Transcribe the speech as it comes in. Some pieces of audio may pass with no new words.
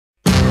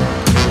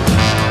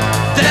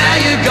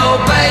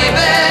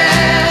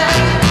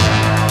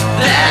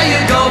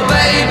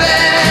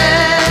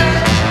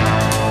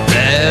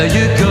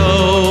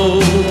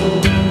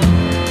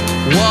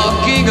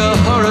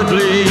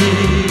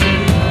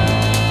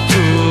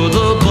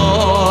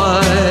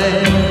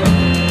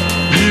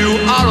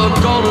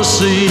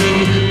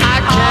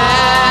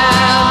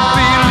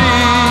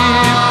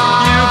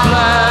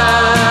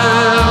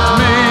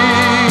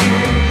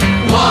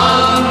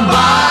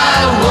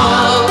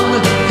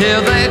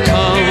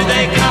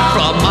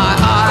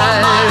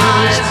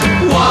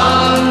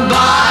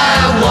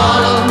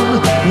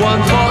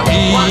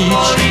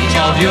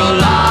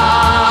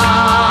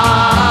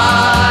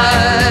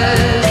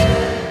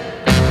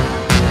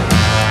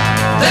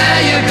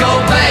go,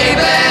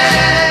 baby.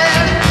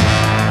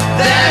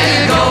 There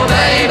you go,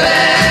 baby.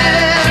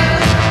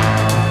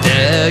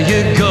 There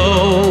you go.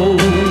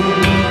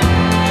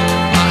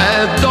 I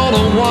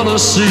don't wanna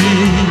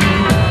see,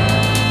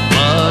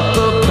 but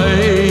the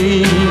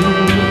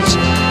pain's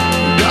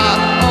got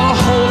a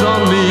hold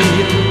on me.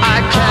 I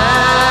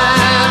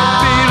can't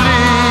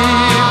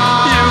believe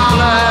you've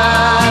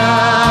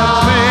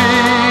left me.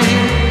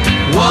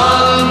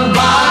 One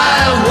by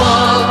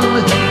one,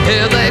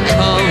 here they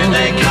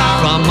come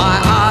from my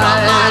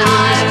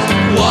eyes.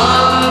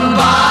 One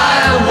by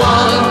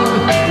one,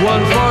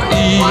 one for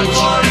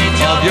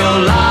each of your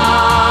lives.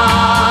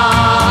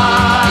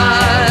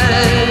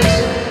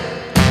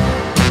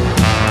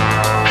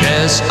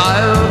 Guess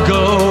I'll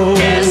go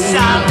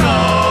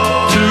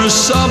to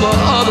some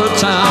other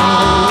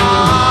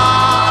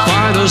town,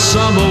 find a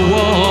summer